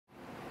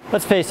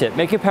Let's face it,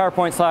 making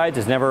PowerPoint slides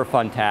is never a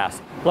fun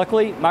task.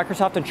 Luckily,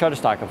 Microsoft and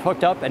Shutterstock have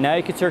hooked up, and now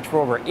you can search for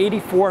over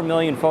 84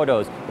 million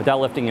photos without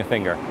lifting a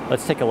finger.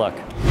 Let's take a look.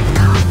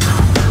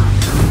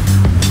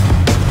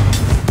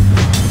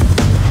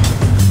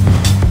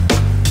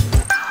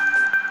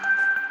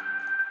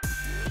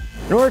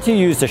 In order to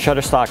use the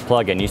Shutterstock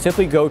plugin, you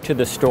simply go to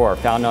the store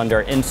found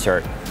under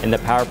Insert in the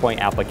PowerPoint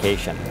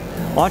application.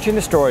 Launching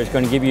the store is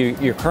going to give you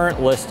your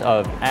current list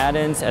of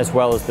add-ins as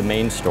well as the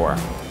main store.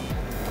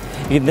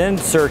 You can then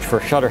search for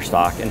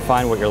Shutterstock and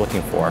find what you're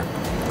looking for.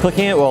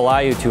 Clicking it will allow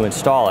you to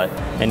install it,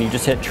 and you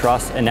just hit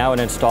Trust, and now it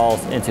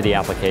installs into the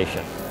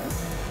application.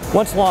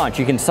 Once launched,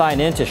 you can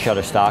sign into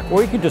Shutterstock,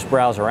 or you can just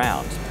browse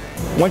around.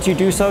 Once you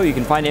do so, you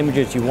can find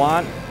images you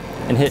want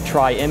and hit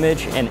Try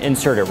Image and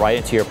insert it right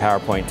into your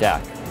PowerPoint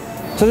deck.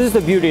 So this is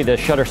the beauty of the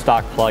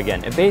Shutterstock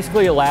plugin. It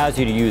basically allows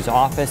you to use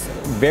Office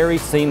very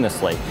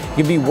seamlessly.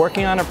 You can be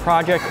working on a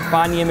project,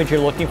 find the image you're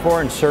looking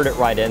for, insert it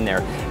right in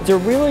there. It's a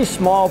really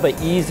small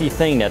but easy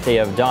thing that they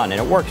have done, and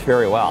it works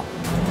very well.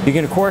 You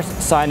can of course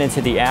sign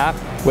into the app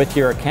with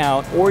your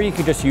account, or you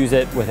can just use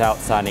it without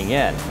signing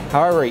in.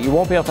 However, you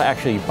won't be able to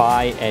actually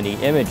buy any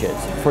images.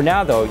 For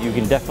now though, you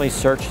can definitely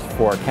search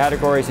for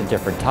categories and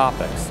different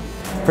topics.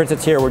 For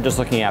instance, here we're just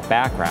looking at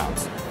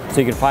backgrounds. So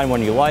you can find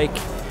one you like,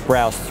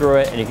 browse through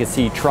it, and you can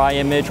see Try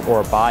Image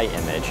or Buy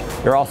Image.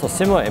 There are also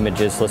similar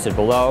images listed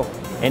below,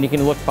 and you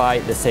can look by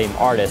the same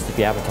artist if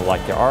you happen to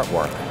like their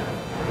artwork.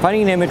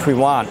 Finding an image we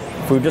want,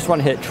 if we just want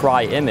to hit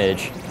Try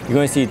Image, you're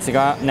going to see it's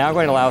now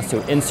going to allow us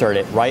to insert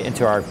it right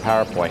into our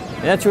PowerPoint.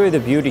 And that's really the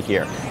beauty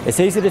here. It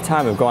saves you the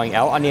time of going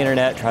out on the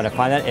internet, trying to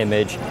find that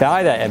image,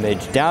 buy that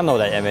image, download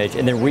that image,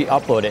 and then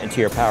re-upload it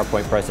into your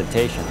PowerPoint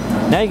presentation.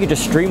 Now you can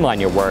just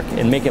streamline your work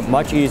and make it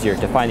much easier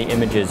to find the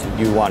images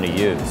you want to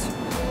use.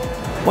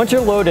 Once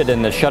you're loaded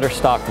in the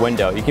Shutterstock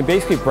window, you can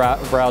basically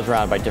browse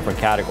around by different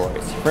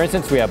categories. For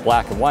instance, we have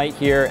black and white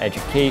here,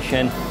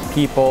 education,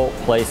 people,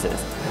 places.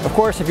 Of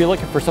course, if you're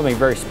looking for something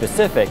very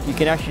specific, you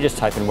can actually just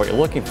type in what you're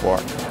looking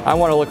for. I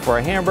want to look for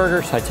a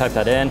hamburger, so I type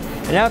that in,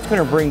 and now it's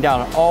going to bring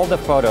down all the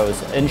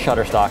photos in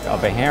Shutterstock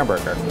of a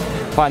hamburger.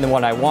 Find the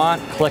one I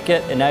want, click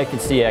it, and now you can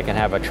see I can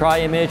have a try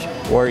image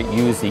or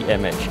use the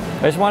image.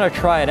 I just want to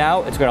try it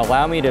out. It's going to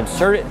allow me to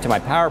insert it into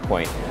my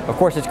PowerPoint. Of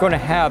course, it's going to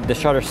have the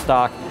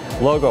Shutterstock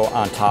logo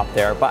on top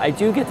there, but I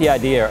do get the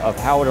idea of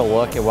how it'll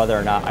look and whether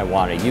or not I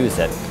want to use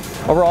it.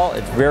 Overall,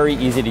 it's very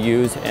easy to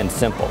use and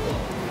simple.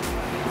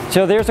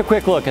 So there's a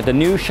quick look at the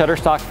new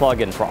Shutterstock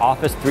plugin for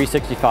Office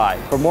 365.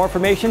 For more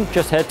information,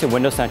 just head to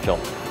Windows Central.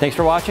 Thanks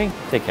for watching.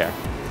 Take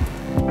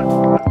care.